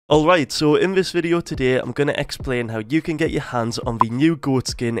Alright, so in this video today, I'm going to explain how you can get your hands on the new goat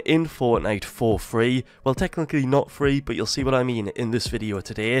skin in Fortnite for free. Well, technically not free, but you'll see what I mean in this video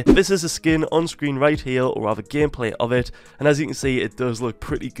today. This is a skin on screen right here, or rather gameplay of it, and as you can see, it does look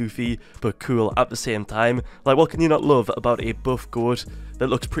pretty goofy, but cool at the same time. Like, what can you not love about a buff goat that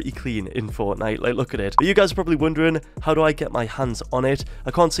looks pretty clean in Fortnite? Like, look at it. But you guys are probably wondering, how do I get my hands on it?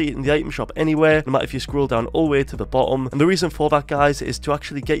 I can't see it in the item shop anywhere, no matter if you scroll down all the way to the bottom. And the reason for that, guys, is to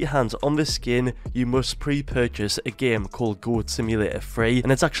actually get your hands on this skin, you must pre-purchase a game called Goat Simulator free,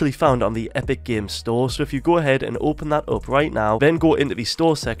 and it's actually found on the Epic Games Store. So if you go ahead and open that up right now, then go into the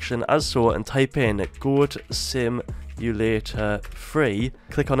store section as so and type in Goat Simulator free,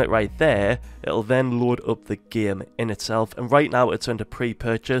 click on it right there, it'll then load up the game in itself, and right now it's under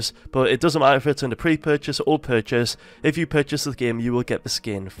pre-purchase, but it doesn't matter if it's under pre-purchase or purchase. If you purchase the game, you will get the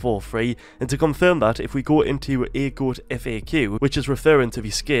skin for free. And to confirm that, if we go into a goat FAQ, which is referring to the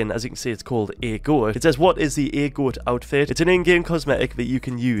skin, as you can see it's called a goat, it says, what is the a goat outfit? It's an in-game cosmetic that you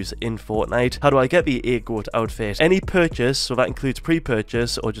can use in Fortnite. How do I get the a goat outfit? Any purchase, so that includes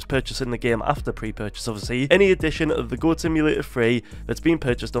pre-purchase or just purchasing the game after pre-purchase obviously, any edition of the Goat Simulator free that's been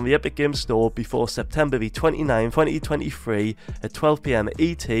purchased on the Epic Games Store before September the 29th, 2023 at 12 PM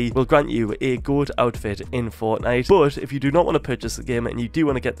ET will grant you a goat outfit in Fortnite. But if you do not want to purchase the game and you do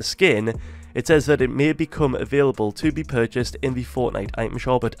want to get the skin, it says that it may become available to be purchased in the Fortnite item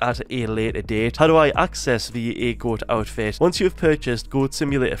shop, but at a later date. How do I access the a goat outfit? Once you have purchased Goat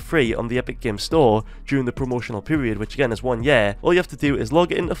Simulator free on the Epic Games Store during the promotional period, which again is 1 year, all you have to do is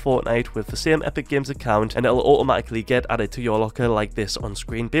log into Fortnite with the same Epic Games account, and it'll automatically get added to your locker like this on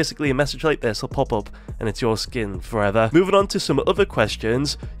screen. Basically, a message like this will pop up and it's your skin forever. Moving on to some other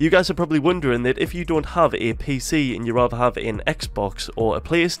questions, you guys are probably wondering that if you don't have a PC and you rather have an Xbox or a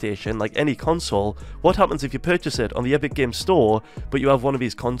PlayStation, like any console, what happens if you purchase it on the Epic Games Store but you have one of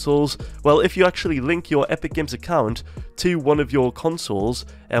these consoles? Well, if you actually link your Epic Games account to one of your consoles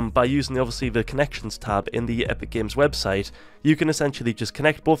by using obviously the connections tab in the Epic Games website, you can essentially just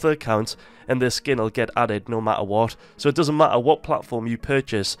connect both the accounts and the skin will get added no matter what. So it doesn't matter what platform you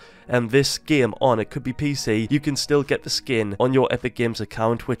purchase this game on, it could be PC, you can still get the skin on your Epic Games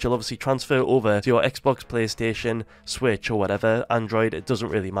account, which will obviously transfer over to your Xbox, PlayStation, Switch or whatever, Android, it doesn't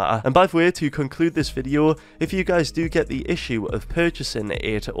really matter. And by the way, to conclude this video, if you guys do get the issue of purchasing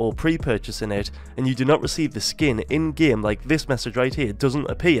it or pre-purchasing it and you do not receive the skin in-game, like this message right here doesn't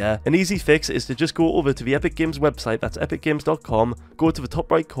appear, an easy fix is to just go over to the Epic Games website, that's epicgames.com, go to the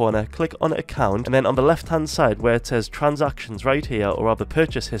top right corner, click on account, and then on the left hand side where it says transactions right here, or rather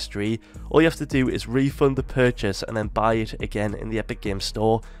purchase history, all you have to do is refund the purchase and then buy it again in the Epic Games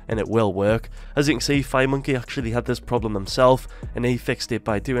Store, and it will work. As you can see, FireMonkey actually had this problem himself and he fixed it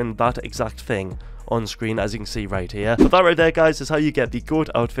by doing that exact thing on screen, as you can see right here. But that right there, guys, is how you get the goat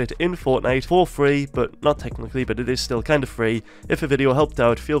outfit in Fortnite for free, but not technically, but it is still kind of free. If the video helped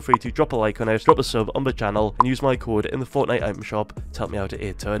out, feel free to drop a like on it, drop a sub on the channel, and use my code in the Fortnite item shop to help me out at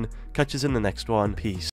a ton. Catch us in the next one. Peace.